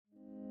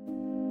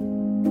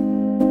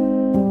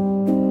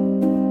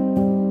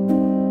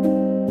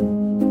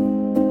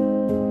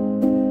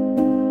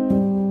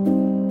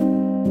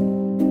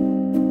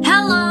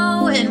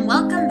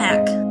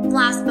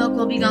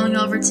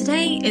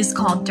today is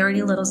called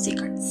Dirty Little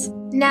Secrets.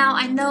 Now,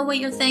 I know what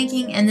you're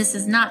thinking, and this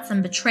is not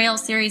some betrayal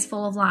series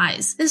full of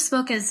lies. This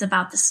book is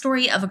about the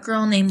story of a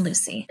girl named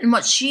Lucy and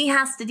what she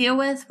has to deal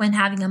with when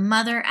having a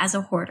mother as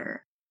a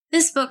hoarder.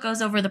 This book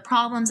goes over the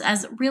problems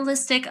as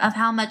realistic of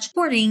how much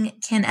hoarding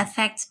can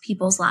affect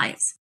people's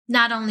lives.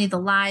 Not only the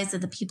lives of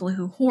the people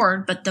who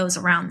hoard, but those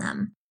around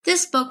them.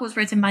 This book was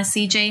written by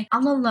C.J.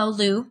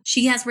 Alalolu.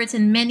 She has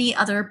written many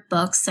other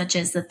books such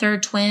as The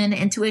Third Twin,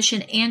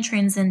 Intuition, and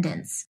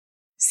Transcendence.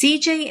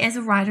 C.J. is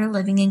a writer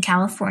living in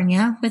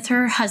California with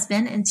her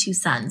husband and 2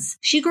 sons.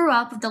 She grew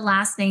up with the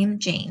last name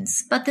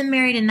James, but then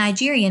married a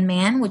Nigerian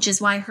man, which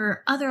is why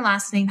her other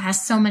last name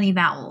has so many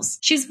vowels.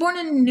 She was born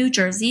in New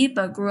Jersey,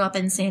 but grew up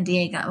in San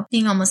Diego.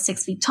 Being almost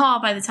 6 feet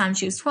tall by the time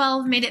she was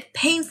 12 made it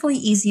painfully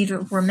easy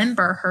to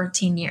remember her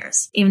teen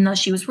years. Even though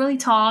she was really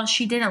tall,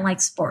 she didn't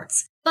like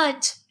sports.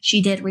 But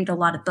she did read a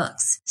lot of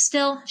books.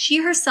 Still,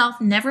 she herself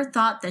never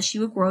thought that she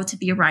would grow to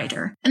be a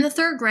writer. In the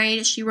 3rd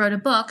grade, she wrote a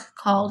book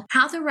called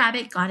How the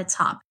Rabbit Got Its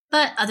Hop.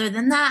 But other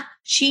than that,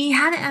 she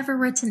hadn't ever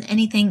written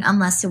anything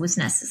unless it was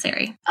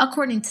necessary.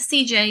 According to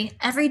CJ,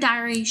 every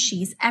diary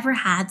she's ever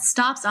had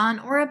stops on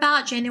or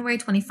about January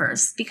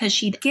 21st because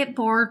she'd get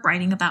bored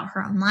writing about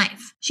her own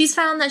life. She's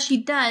found that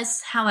she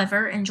does,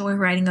 however, enjoy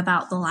writing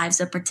about the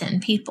lives of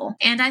pretend people.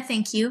 And I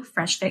thank you,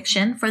 Fresh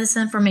Fiction, for this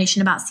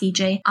information about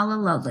CJ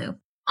Alalolu.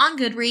 On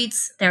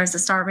Goodreads, there is a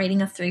star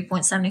rating of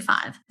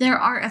 3.75. There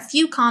are a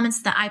few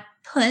comments that I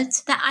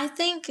put that I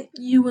think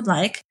you would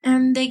like,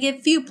 and they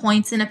give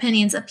viewpoints and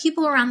opinions of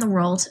people around the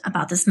world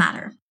about this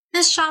matter.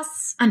 Miss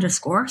Shoss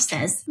 _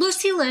 says,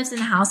 Lucy lives in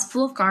a house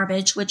full of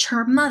garbage, which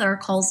her mother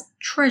calls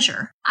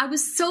treasure. I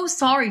was so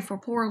sorry for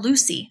poor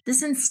Lucy.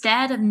 This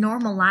instead of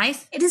normal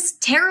life, it is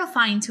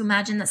terrifying to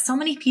imagine that so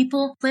many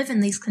people live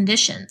in these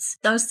conditions.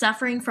 Those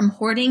suffering from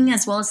hoarding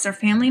as well as their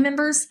family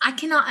members, I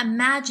cannot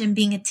imagine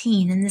being a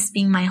teen and this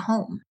being my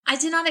home. I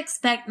did not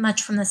expect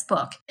much from this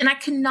book, and I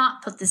could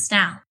not put this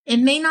down. It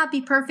may not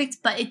be perfect,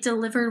 but it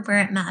delivered where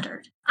it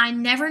mattered. I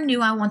never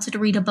knew I wanted to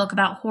read a book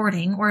about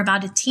hoarding or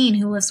about a teen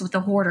who lives with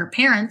a hoarder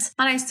parent,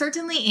 but I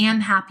certainly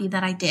am happy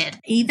that I did,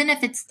 even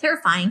if it's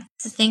terrifying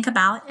to think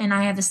about, and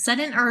I have a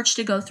sudden urge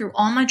to go through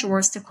all my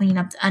drawers to clean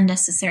up the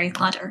unnecessary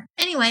clutter.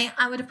 Anyway,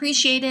 I would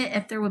appreciate it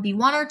if there would be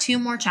 1 or 2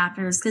 more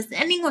chapters because the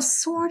ending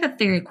was sort of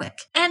very quick,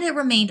 and it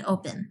remained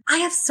open. I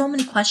have so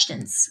many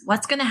questions.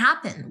 What's going to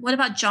happen? What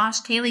about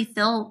Josh, Kaylee,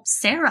 Phil,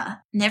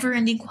 Sarah?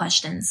 Never-ending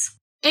questions.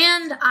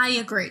 And I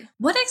agree.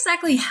 What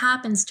exactly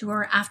happens to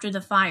her after the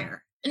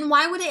fire? And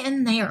why would it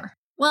end there?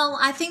 Well,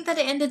 I think that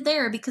it ended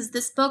there because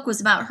this book was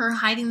about her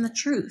hiding the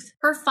truth.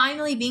 Her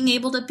finally being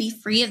able to be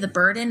free of the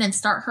burden and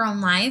start her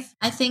own life,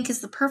 I think is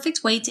the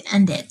perfect way to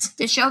end it.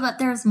 To show that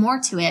there's more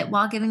to it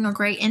while giving a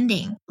great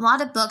ending. A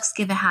lot of books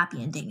give a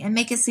happy ending and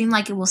make it seem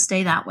like it will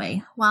stay that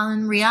way, while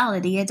in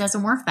reality it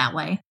doesn't work that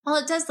way. While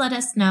it does let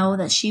us know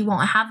that she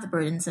won't have the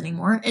burdens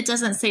anymore, it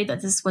doesn't say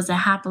that this was a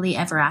happily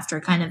ever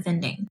after kind of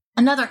ending.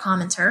 Another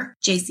commenter,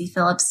 JC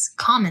Phillips,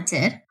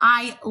 commented,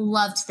 I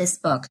loved this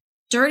book.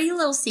 Dirty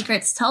Little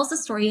Secrets tells the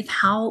story of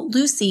how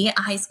Lucy,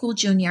 a high school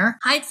junior,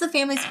 hides the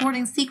family's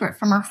hoarding secret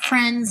from her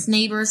friends,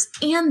 neighbors,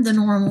 and the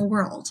normal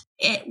world.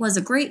 It was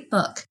a great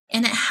book,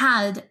 and it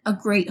had a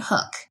great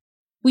hook.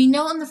 We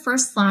know in the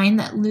first line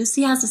that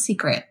Lucy has a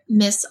secret.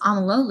 Miss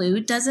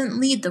Amalolu doesn't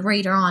lead the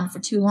reader on for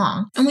too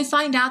long, and we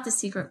find out the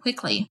secret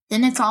quickly.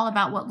 Then it's all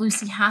about what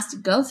Lucy has to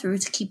go through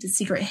to keep the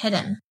secret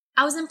hidden.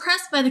 I was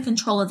impressed by the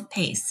control of the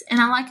pace, and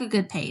I like a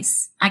good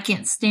pace. I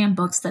can't stand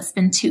books that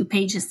spend 2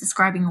 pages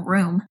describing a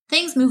room.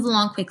 Things move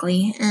along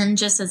quickly, and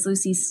just as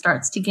Lucy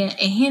starts to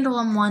get a handle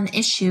on one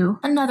issue,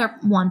 another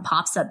one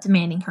pops up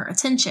demanding her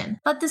attention.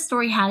 But the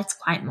story had its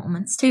quiet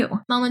moments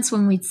too. Moments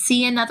when we'd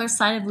see another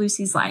side of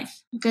Lucy's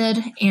life, good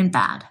and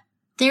bad.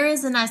 There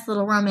is a nice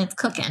little romance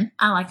cooking.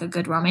 I like a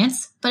good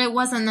romance, but it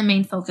wasn't the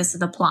main focus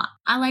of the plot.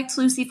 I liked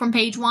Lucy from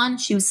page 1.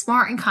 She was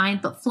smart and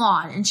kind, but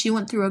flawed, and she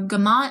went through a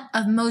gamut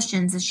of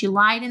emotions as she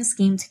lied and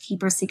schemed to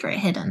keep her secret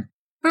hidden.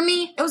 For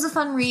me, it was a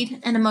fun read,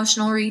 an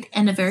emotional read,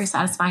 and a very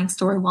satisfying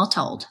story well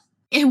told.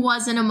 It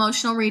was an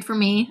emotional read for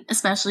me,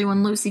 especially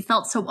when Lucy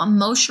felt so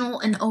emotional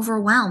and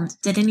overwhelmed.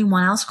 Did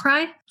anyone else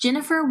cry?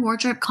 Jennifer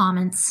Wardrop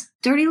comments,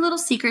 Dirty Little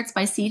Secrets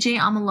by C.J.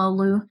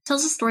 Amalolu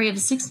tells the story of a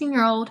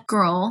 16-year-old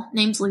girl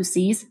named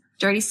Lucy's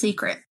dirty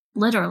secret.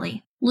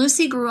 Literally.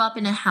 Lucy grew up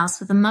in a house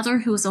with a mother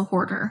who was a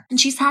hoarder,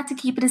 and she's had to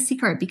keep it a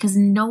secret because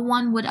no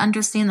one would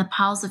understand the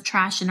piles of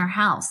trash in her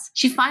house.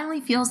 She finally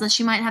feels that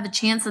she might have a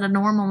chance at a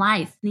normal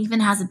life, and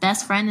even has a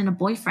best friend and a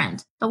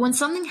boyfriend. But when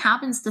something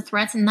happens to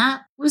threaten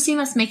that, Lucy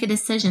must make a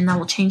decision that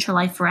will change her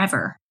life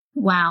forever.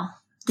 Wow.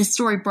 This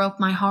story broke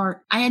my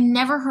heart. I had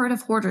never heard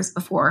of hoarders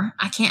before.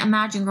 I can't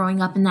imagine growing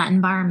up in that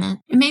environment.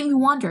 It made me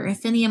wonder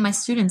if any of my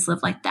students live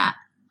like that.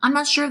 I'm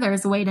not sure there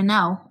is a way to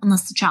know,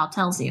 unless the child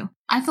tells you.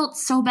 I felt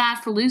so bad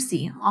for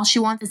Lucy. All she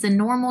wants is a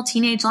normal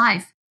teenage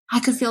life. I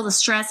could feel the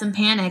stress and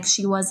panic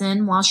she was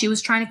in while she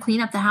was trying to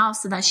clean up the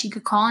house so that she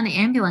could call an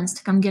ambulance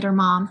to come get her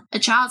mom. A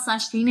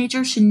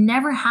child/teenager should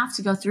never have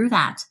to go through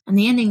that, and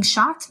the ending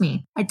shocked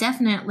me. I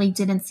definitely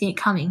didn't see it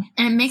coming,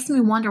 and it makes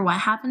me wonder what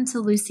happened to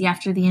Lucy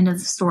after the end of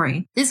the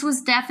story. This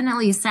was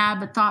definitely a sad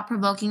but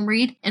thought-provoking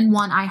read, and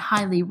one I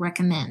highly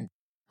recommend.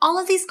 All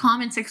of these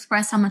comments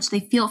express how much they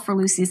feel for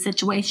Lucy's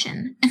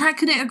situation, and I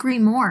couldn't agree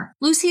more.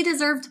 Lucy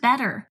deserved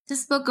better.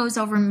 This book goes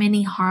over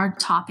many hard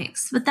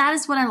topics, but that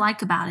is what I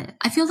like about it.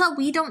 I feel that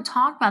we don't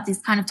talk about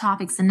these kind of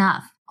topics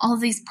enough. All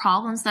of these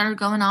problems that are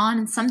going on,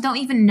 and some don't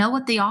even know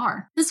what they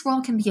are. This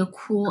world can be a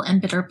cruel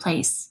and bitter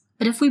place.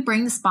 But if we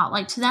bring the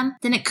spotlight to them,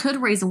 then it could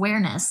raise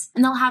awareness,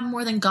 and they'll have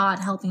more than God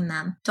helping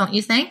them. Don't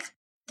you think?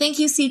 Thank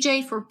you,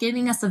 CJ, for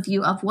giving us a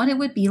view of what it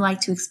would be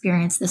like to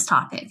experience this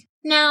topic.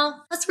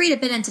 Now, let's read a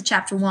bit into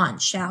chapter 1,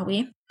 shall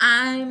we?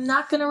 I'm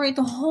not going to read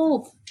the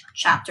whole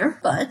chapter,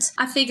 but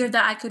I figured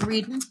that I could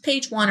read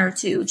page 1 or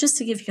 2 just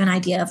to give you an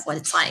idea of what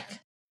it's like.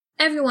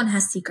 Everyone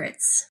has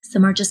secrets.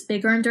 Some are just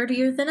bigger and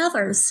dirtier than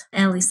others.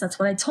 At least that's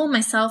what I told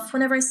myself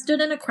whenever I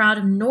stood in a crowd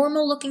of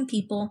normal-looking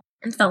people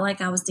and felt like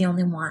I was the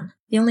only one.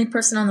 The only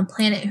person on the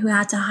planet who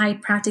had to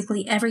hide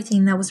practically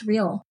everything that was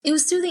real. It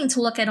was soothing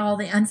to look at all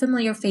the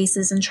unfamiliar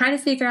faces and try to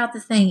figure out the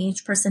thing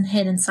each person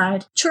hid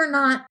inside. True or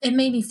not, it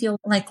made me feel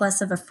like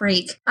less of a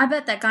freak. I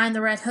bet that guy in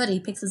the red hoodie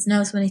picks his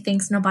nose when he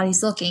thinks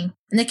nobody's looking.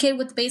 And the kid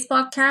with the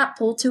baseball cap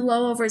pulled too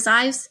low over his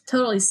eyes,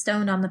 totally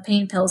stoned on the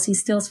pain pills he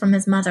steals from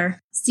his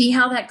mother. See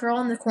how that girl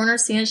in the corner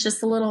stands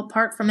just a little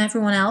apart from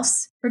everyone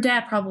else? Her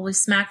dad probably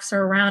smacks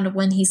her around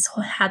when he's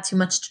had too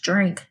much to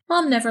drink.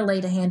 Mom never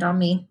laid a hand on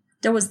me.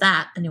 There was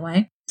that,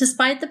 anyway.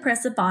 Despite the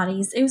press of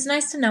bodies, it was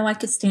nice to know I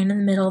could stand in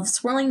the middle of a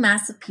swirling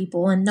mass of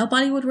people and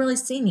nobody would really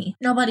see me.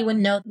 Nobody would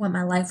know what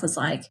my life was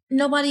like.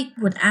 Nobody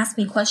would ask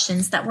me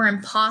questions that were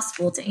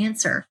impossible to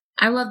answer.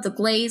 I loved the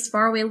glazed,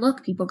 faraway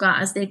look people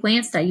got as they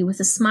glanced at you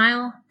with a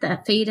smile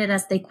that faded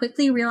as they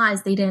quickly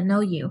realized they didn't know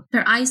you.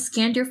 Their eyes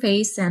scanned your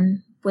face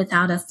and,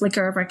 without a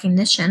flicker of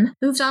recognition,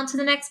 moved on to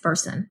the next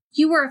person.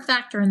 You were a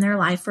factor in their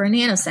life for a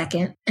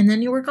nanosecond, and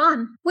then you were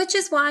gone. Which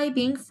is why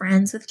being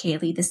friends with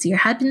Kaylee this year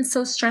had been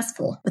so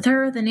stressful. With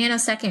her, the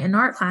nanosecond in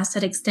art class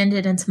had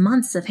extended into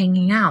months of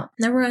hanging out.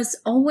 There was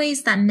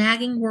always that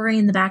nagging worry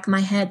in the back of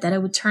my head that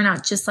it would turn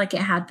out just like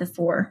it had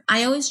before.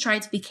 I always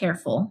tried to be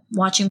careful,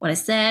 watching what I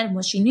said and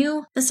what she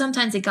knew, but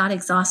sometimes it got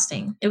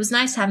exhausting. It was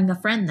nice having a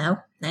friend, though.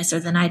 Nicer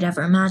than I'd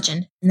ever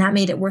imagined, and that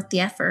made it worth the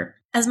effort.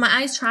 As my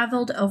eyes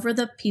traveled over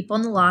the people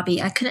in the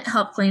lobby, I couldn't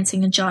help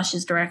glancing in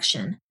Josh's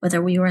direction.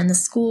 Whether we were in the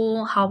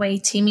school hallway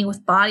teeming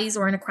with bodies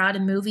or in a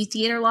crowded movie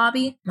theater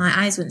lobby, my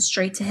eyes went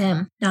straight to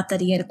him. Not that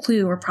he had a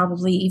clue or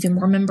probably even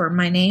remembered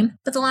my name,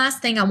 but the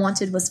last thing I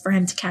wanted was for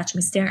him to catch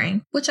me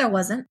staring, which I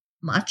wasn't.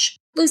 Much.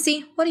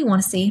 Lucy, what do you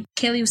want to see?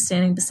 Kaylee was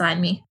standing beside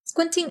me,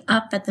 squinting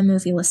up at the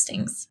movie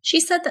listings. She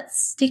said that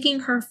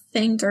sticking her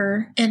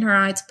finger in her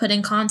eye to put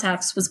in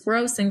contacts was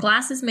gross and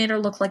glasses made her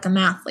look like a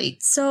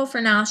mathlete. So for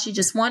now, she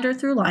just wandered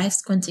through life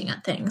squinting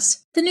at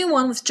things. The new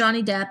one with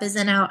Johnny Depp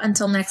isn't out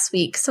until next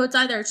week, so it's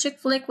either a chick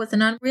flick with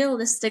an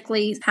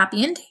unrealistically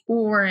happy ending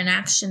or an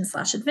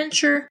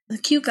action/adventure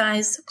with cute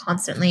guys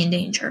constantly in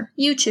danger.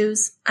 You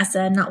choose, I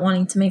said, not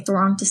wanting to make the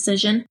wrong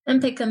decision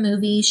and pick a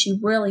movie she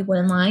really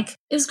wouldn't like.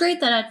 It was great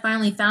that I'd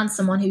finally found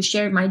someone who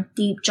shared my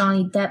deep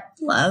Johnny Depp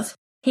love.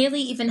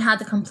 Haley even had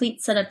the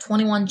complete set of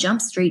 21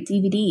 Jump Street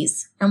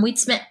DVDs, and we'd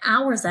spent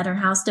hours at her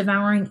house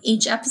devouring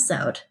each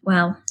episode.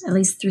 Well, at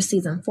least through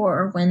season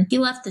 4, when he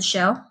left the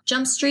show.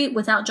 Jump Street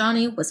without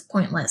Johnny was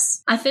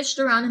pointless. I fished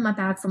around in my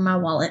bag for my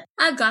wallet.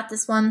 I've got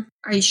this one.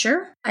 Are you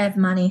sure? I have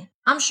money.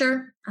 I'm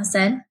sure, I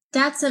said.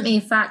 Dad sent me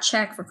a fat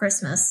check for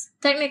Christmas.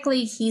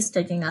 Technically, he's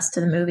taking us to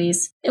the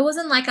movies. It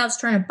wasn't like I was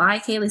trying to buy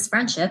Kaylee's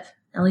friendship.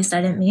 At least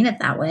I didn't mean it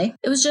that way.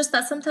 It was just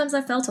that sometimes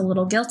I felt a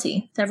little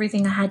guilty. With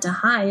everything I had to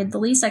hide, the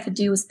least I could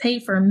do was pay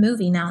for a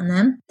movie now and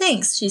then.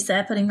 Thanks, she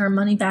said, putting her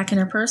money back in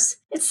her purse.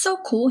 It's so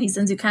cool he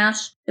sends you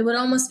cash. It would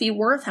almost be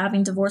worth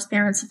having divorced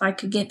parents if I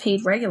could get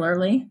paid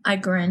regularly. I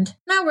grinned.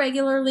 Not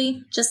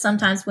regularly, just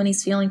sometimes when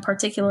he's feeling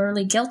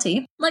particularly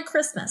guilty. Like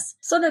Christmas.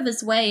 Sort of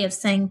his way of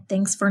saying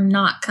thanks for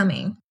not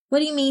coming. What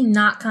do you mean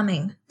not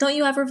coming? Don't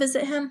you ever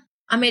visit him?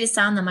 I made a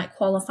sound that might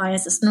qualify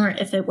as a snort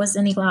if it was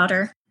any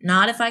louder.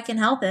 Not if I can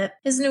help it.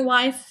 His new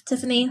wife,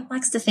 Tiffany,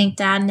 likes to think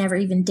Dad never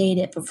even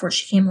dated before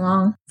she came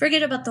along.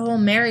 Forget about the whole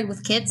married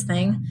with kids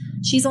thing.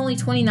 She's only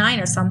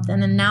 29 or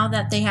something, and now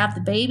that they have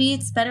the baby,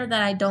 it's better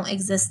that I don't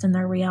exist in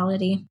their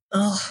reality.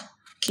 Ugh,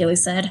 Kaylee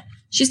said.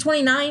 She's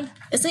 29?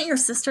 Isn't your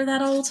sister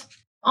that old?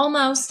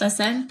 Almost, I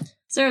said.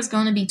 Sarah's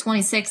going to be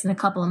 26 in a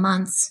couple of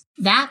months.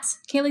 That,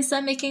 Kaylee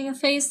said, making a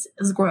face,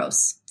 is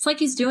gross. It's like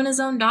he's doing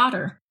his own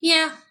daughter.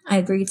 Yeah, I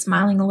agreed,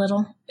 smiling a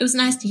little. It was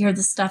nice to hear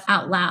this stuff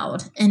out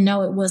loud and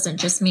know it wasn't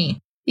just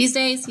me. These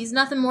days, he's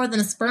nothing more than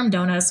a sperm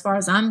donor as far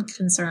as I'm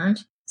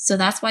concerned. So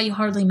that's why you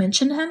hardly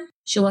mentioned him?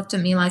 She looked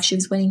at me like she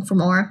was waiting for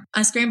more.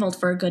 I scrambled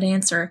for a good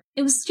answer.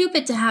 It was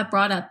stupid to have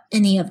brought up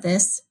any of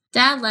this.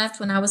 Dad left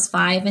when I was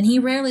 5, and he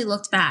rarely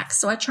looked back,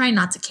 so I try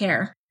not to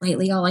care.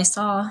 Lately, all I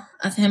saw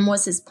of him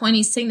was his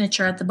pointy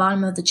signature at the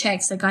bottom of the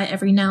checks I got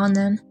every now and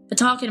then. But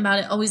talking about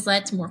it always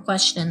led to more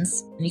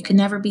questions, and you could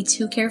never be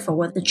too careful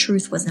what the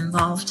truth was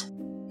involved.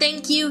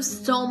 Thank you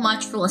so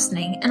much for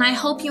listening, and I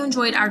hope you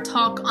enjoyed our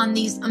talk on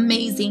these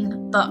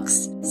amazing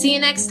books. See you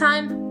next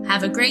time.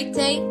 Have a great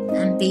day,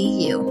 and be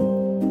you.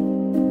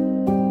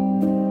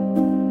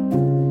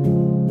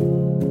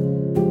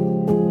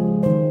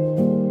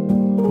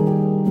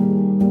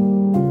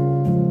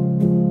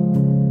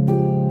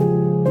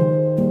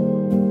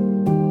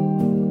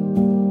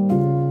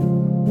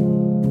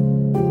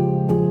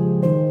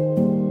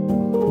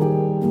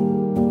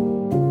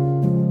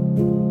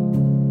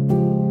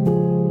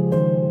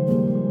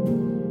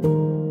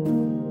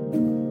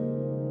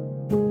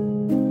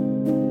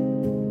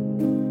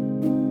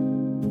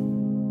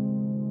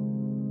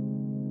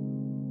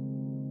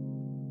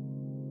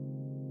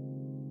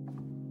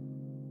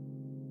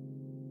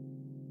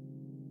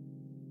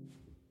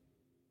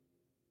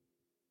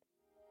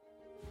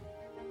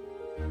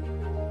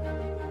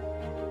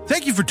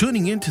 Thank you for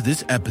tuning in to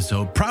this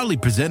episode, proudly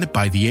presented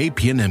by the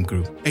AP&M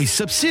Group, a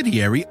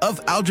subsidiary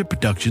of Algebra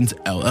Productions,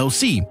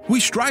 LLC.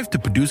 We strive to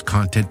produce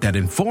content that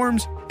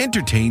informs,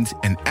 entertains,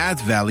 and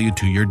adds value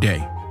to your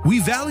day. We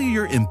value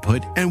your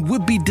input and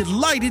would be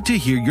delighted to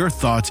hear your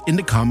thoughts in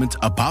the comments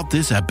about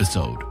this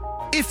episode.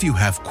 If you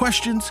have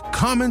questions,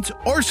 comments,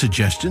 or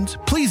suggestions,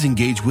 please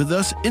engage with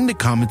us in the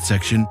comment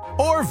section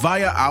or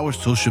via our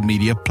social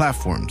media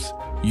platforms.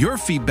 Your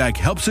feedback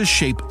helps us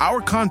shape our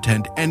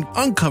content and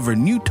uncover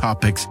new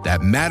topics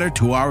that matter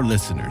to our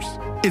listeners.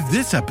 If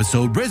this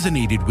episode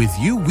resonated with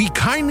you, we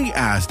kindly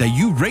ask that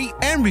you rate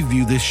and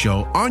review this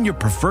show on your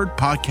preferred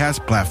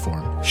podcast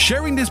platform.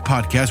 Sharing this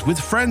podcast with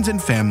friends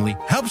and family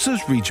helps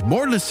us reach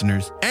more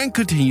listeners and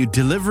continue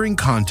delivering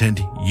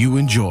content you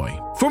enjoy.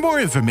 For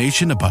more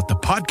information about the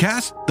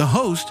podcast, the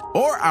host,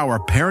 or our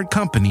parent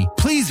company,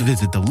 please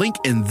visit the link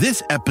in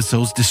this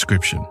episode's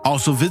description.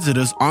 Also visit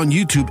us on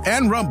YouTube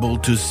and Rumble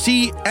to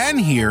see and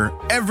hear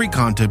every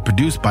content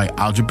produced by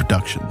Algebra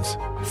Productions.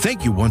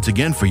 Thank you once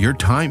again for your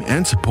time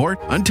and support.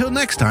 Until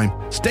next time,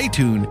 stay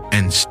tuned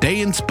and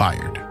stay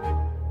inspired.